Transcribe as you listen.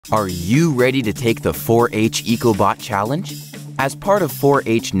Are you ready to take the 4-H EcoBot Challenge? As part of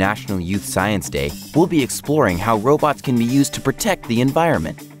 4-H National Youth Science Day, we'll be exploring how robots can be used to protect the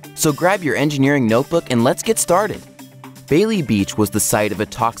environment. So grab your engineering notebook and let's get started. Bailey Beach was the site of a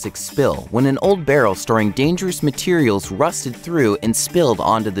toxic spill when an old barrel storing dangerous materials rusted through and spilled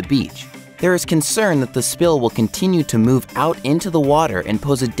onto the beach. There is concern that the spill will continue to move out into the water and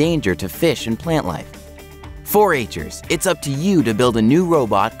pose a danger to fish and plant life. 4-Hers, it's up to you to build a new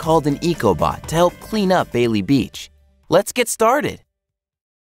robot called an EcoBot to help clean up Bailey Beach. Let's get started.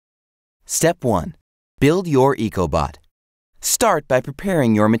 Step 1. Build your EcoBot. Start by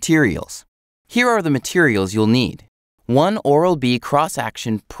preparing your materials. Here are the materials you'll need. 1 Oral-B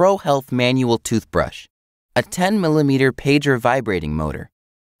Cross-Action Pro Health Manual Toothbrush, a 10mm pager vibrating motor,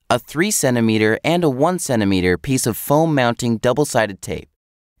 a 3 cm and a 1 cm piece of foam mounting double-sided tape,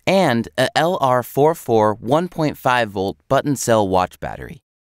 and a LR44 1.5 volt button cell watch battery.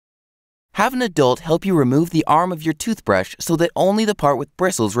 Have an adult help you remove the arm of your toothbrush so that only the part with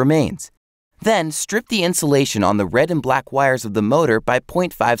bristles remains. Then strip the insulation on the red and black wires of the motor by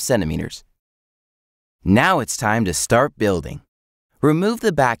 0.5 centimeters. Now it's time to start building. Remove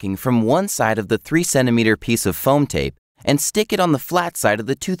the backing from one side of the 3 cm piece of foam tape and stick it on the flat side of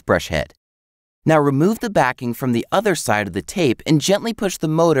the toothbrush head. Now remove the backing from the other side of the tape and gently push the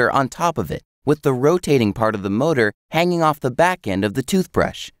motor on top of it, with the rotating part of the motor hanging off the back end of the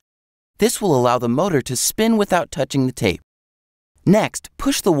toothbrush. This will allow the motor to spin without touching the tape. Next,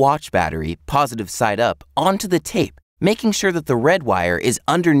 push the watch battery, positive side up, onto the tape, making sure that the red wire is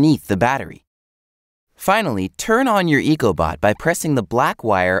underneath the battery. Finally, turn on your EcoBot by pressing the black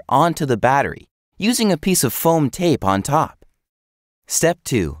wire onto the battery, using a piece of foam tape on top. Step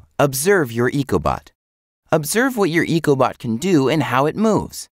 2. Observe your EcoBot. Observe what your EcoBot can do and how it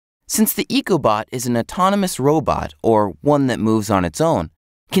moves. Since the EcoBot is an autonomous robot, or one that moves on its own,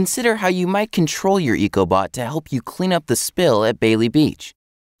 consider how you might control your EcoBot to help you clean up the spill at Bailey Beach.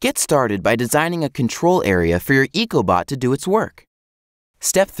 Get started by designing a control area for your EcoBot to do its work.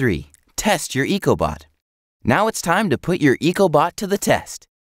 Step 3. Test your EcoBot. Now it's time to put your EcoBot to the test.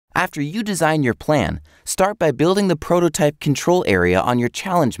 After you design your plan, start by building the prototype control area on your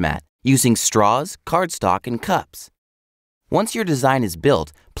challenge mat using straws, cardstock, and cups. Once your design is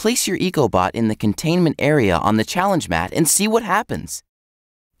built, place your EcoBot in the containment area on the challenge mat and see what happens.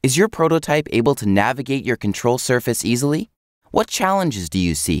 Is your prototype able to navigate your control surface easily? What challenges do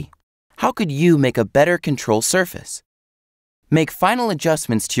you see? How could you make a better control surface? Make final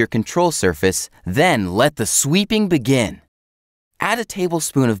adjustments to your control surface, then let the sweeping begin. Add a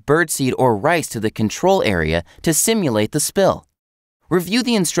tablespoon of birdseed or rice to the control area to simulate the spill. Review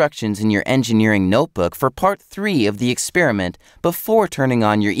the instructions in your engineering notebook for part 3 of the experiment before turning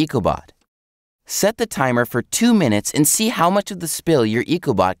on your EcoBot. Set the timer for 2 minutes and see how much of the spill your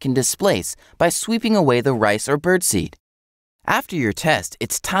EcoBot can displace by sweeping away the rice or birdseed. After your test,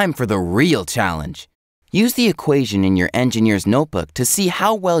 it's time for the real challenge. Use the equation in your engineer's notebook to see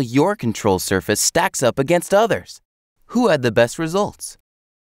how well your control surface stacks up against others. Who had the best results?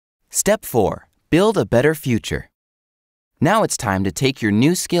 Step 4. Build a better future. Now it's time to take your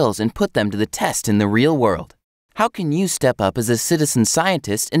new skills and put them to the test in the real world. How can you step up as a citizen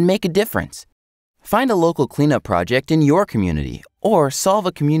scientist and make a difference? Find a local cleanup project in your community or solve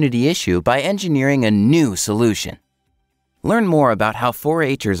a community issue by engineering a new solution. Learn more about how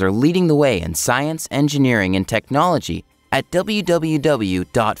 4-Hers are leading the way in science, engineering, and technology at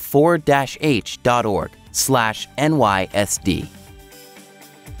www.4-h.org/NYSD.